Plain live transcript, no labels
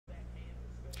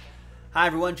Hi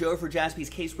everyone, Joe for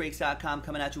JaspysCaseBreaks.com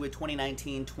coming at you with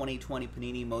 2019-2020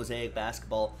 Panini Mosaic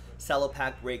Basketball Cello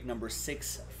Pack Break number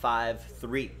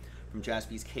 653 from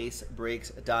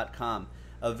JaspysCaseBreaks.com.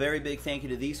 A very big thank you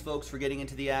to these folks for getting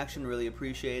into the action, really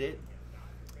appreciate it.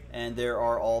 And there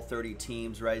are all 30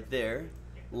 teams right there.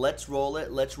 Let's roll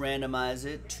it, let's randomize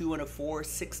it, 2 and a 4,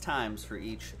 6 times for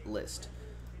each list.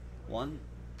 One.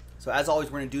 So as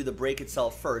always, we're going to do the break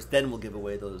itself first, then we'll give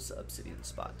away those obsidian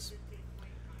spots.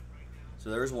 So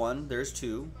there's 1, there's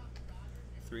 2,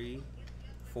 3,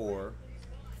 4,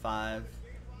 5,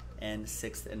 and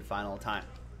 6th and final time.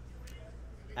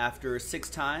 After 6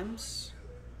 times,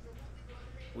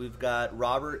 we've got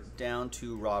Robert down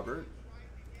to Robert.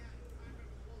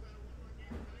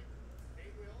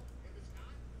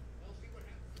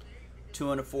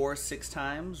 Two and a 4, 6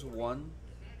 times. 1,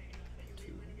 2.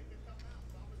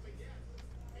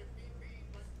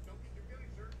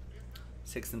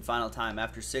 6th and final time.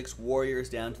 After 6, Warriors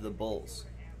down to the Bulls.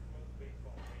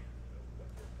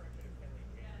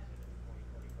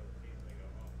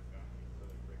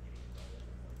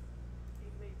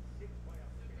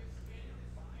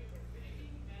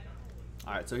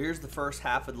 All right, so here's the first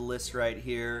half of the list right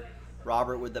here.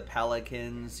 Robert with the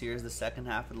Pelicans. Here's the second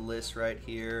half of the list right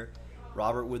here.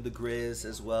 Robert with the Grizz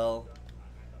as well.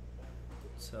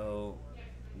 So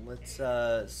let's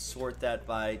sort that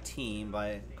by team,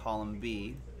 by column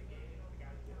B.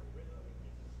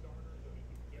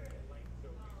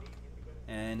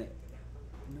 And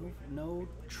no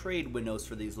trade windows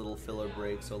for these little filler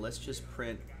breaks, so let's just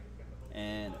print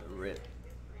and rip.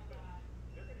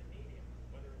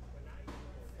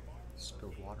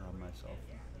 Spilled water on myself.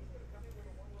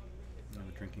 I have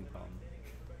a drinking problem.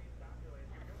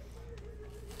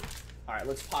 All right,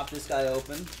 let's pop this guy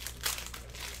open.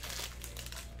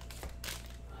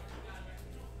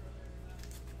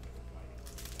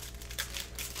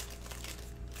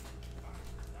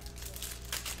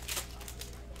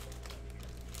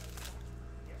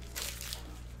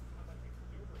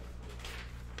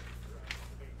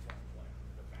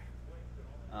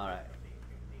 All right.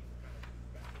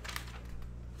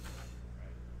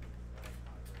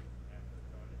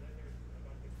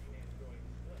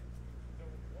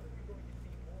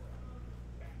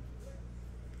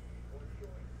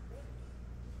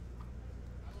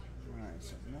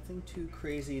 So nothing too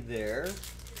crazy there.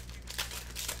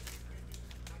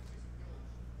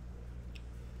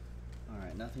 All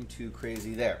right, nothing too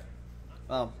crazy there.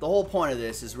 Well, the whole point of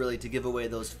this is really to give away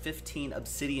those 15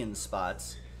 obsidian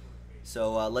spots.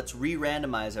 So let's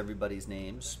re-randomize everybody's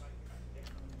names.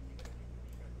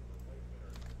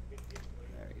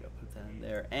 There you go, put that in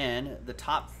there. And the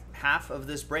top half of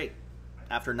this break,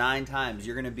 after 9 times,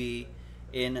 you're going to be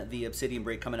in the obsidian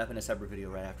break coming up in a separate video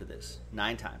right after this.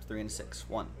 9 times, 3 and 6.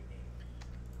 1,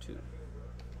 2, 3.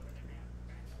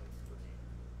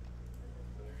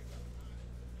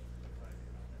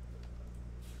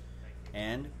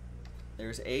 And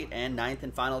there's 8, and 9th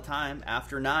and final time.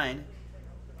 After 9,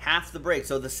 half the break.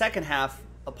 So the second half,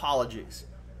 apologies.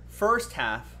 First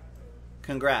half,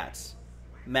 congrats.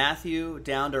 Matthew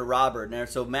down to Robert.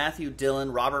 So Matthew,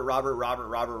 Dylan,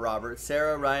 Robert,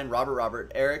 Sarah, Ryan,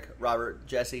 Robert, Eric, Robert,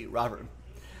 Jesse, Robert.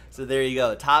 So there you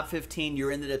go. Top 15,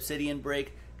 you're in the obsidian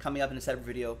break. Coming up in a separate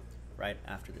video right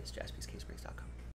after this. JaspysCaseBreaks.com.